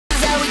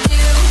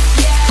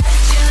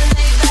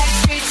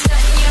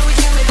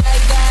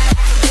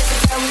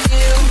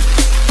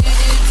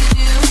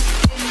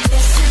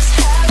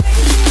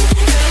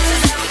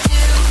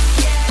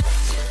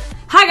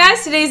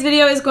today's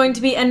video is going to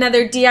be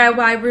another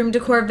DIY room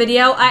decor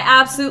video. I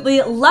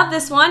absolutely love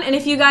this one, and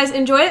if you guys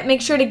enjoy it,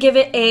 make sure to give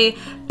it a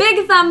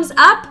big thumbs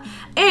up,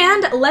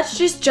 and let's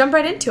just jump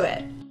right into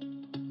it.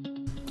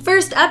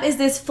 First up is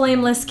this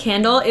flameless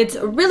candle. It's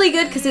really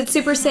good because it's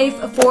super safe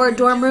for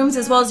dorm rooms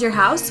as well as your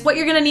house. What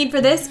you're gonna need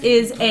for this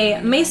is a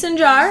mason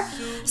jar,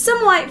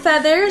 some white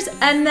feathers,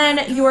 and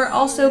then you are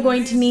also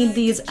going to need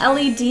these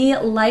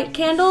LED light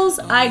candles.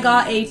 I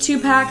got a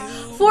 2-pack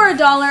for $1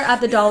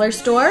 at the dollar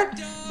store.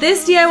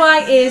 This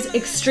DIY is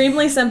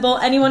extremely simple.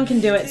 Anyone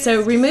can do it.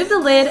 So remove the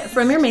lid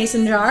from your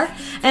mason jar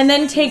and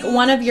then take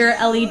one of your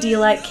LED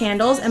light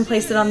candles and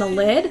place it on the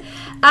lid.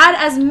 Add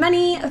as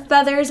many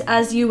feathers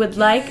as you would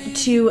like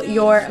to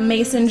your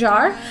mason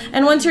jar,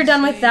 and once you're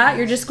done with that,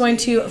 you're just going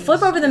to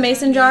flip over the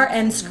mason jar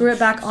and screw it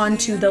back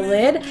onto the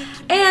lid,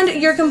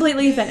 and you're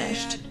completely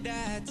finished.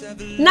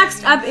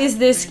 Next up is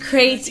this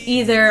crate,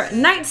 either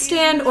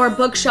nightstand or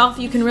bookshelf.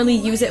 You can really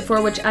use it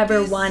for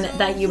whichever one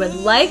that you would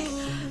like.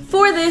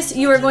 For this,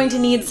 you are going to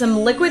need some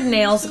liquid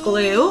nails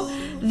glue.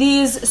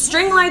 These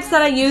string lights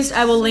that I used,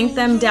 I will link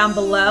them down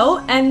below,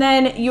 and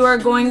then you are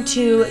going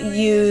to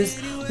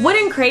use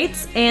wooden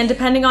crates, and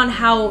depending on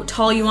how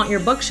tall you want your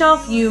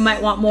bookshelf, you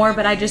might want more,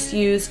 but I just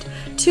used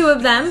 2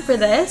 of them for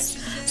this.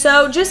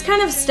 So just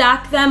kind of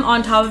stack them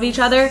on top of each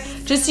other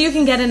just so you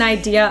can get an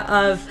idea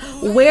of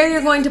where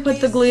you're going to put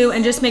the glue,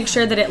 and just make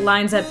sure that it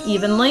lines up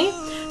evenly.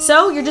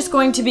 So you're just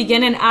going to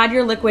begin and add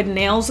your liquid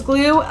nails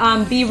glue.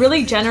 Be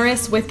really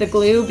generous with the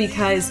glue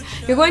because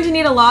you're going to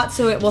need a lot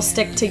so it will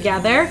stick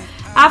together.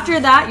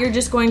 After that, you're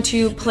just going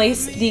to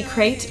place the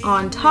crate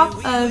on top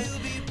of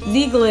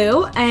the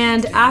glue,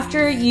 and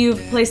after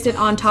you've placed it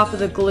on top of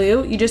the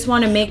glue, you just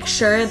want to make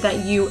sure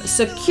that you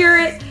secure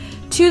it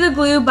to the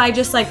glue by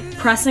just like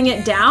pressing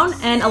it down,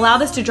 and allow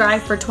this to dry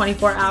for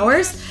 24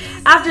 hours.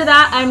 After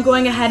that, I'm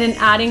going ahead and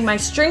adding my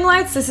string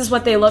lights. This is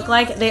what they look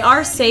like. They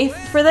are safe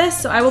for this,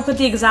 so I will put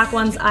the exact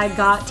ones I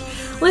got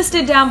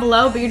listed down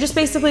below, but you're just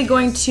basically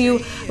going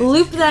to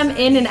loop them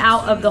in and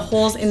out of the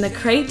holes in the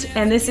crate,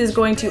 and this is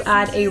going to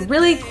add a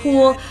really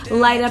cool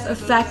light up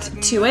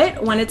effect to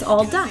it when it's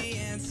all done.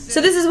 So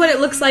this is what it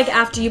looks like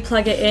after you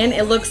plug it in.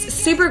 It looks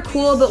super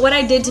cool, but what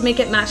I did to make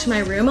it match my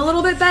room a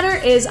little bit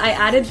better is I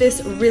added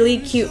this really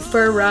cute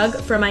fur rug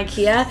from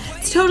IKEA.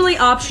 It's totally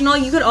optional.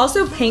 You could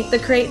also paint the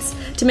crates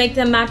to make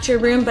them match your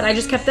room, but I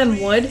just kept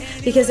them wood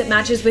because it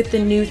matches with the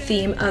new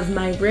theme of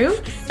my room.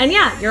 And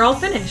yeah, you're all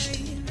finished.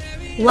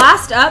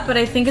 Last up, but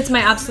I think it's my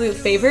absolute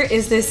favorite,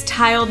 is this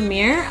tiled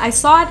mirror. I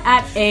saw it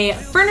at a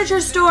furniture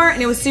store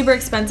and it was super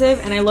expensive,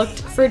 and I looked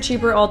for a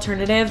cheaper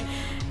alternative,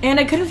 and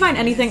I couldn't find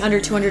anything under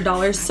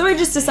 $200, so I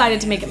just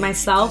decided to make it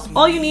myself.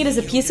 All you need is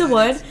a piece of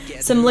wood,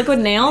 some liquid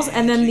nails,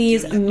 and then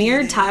these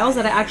mirrored tiles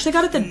that I actually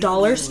got at the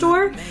dollar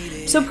store.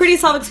 So pretty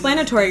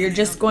self-explanatory. You're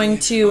just going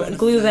to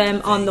glue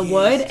them on the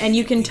wood, and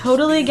you can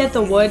totally get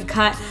the wood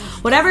cut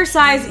whatever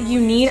size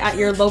you need at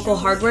your local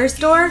hardware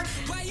store.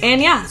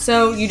 And yeah,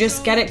 so you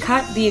just get it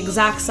cut the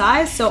exact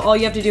size, so all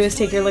you have to do is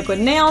take your liquid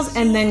nails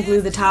and then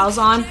glue the tiles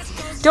on.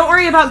 Don't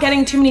worry about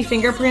getting too many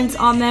fingerprints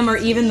on them or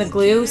even the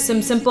glue.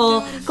 Some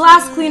simple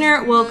glass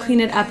cleaner will clean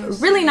it up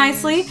really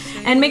nicely,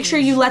 and make sure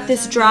you let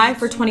this dry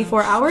for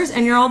 24 hours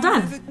and you're all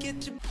done.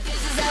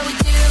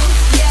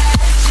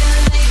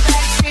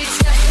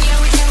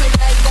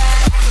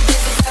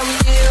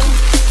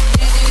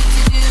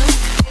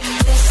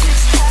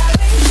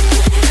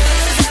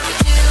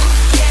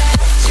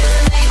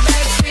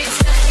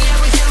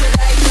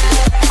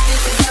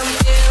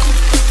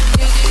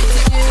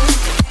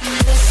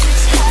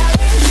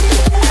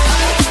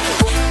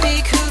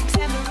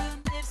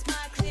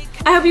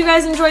 I hope you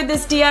guys enjoyed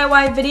this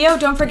DIY video.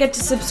 Don't forget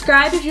to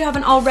subscribe if you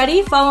haven't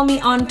already. Follow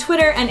me on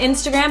Twitter and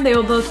Instagram. They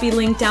will both be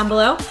linked down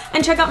below.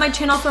 And check out my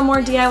channel for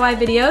more DIY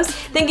videos.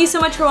 Thank you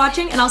so much for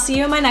watching, and I'll see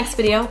you in my next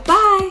video.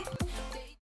 Bye!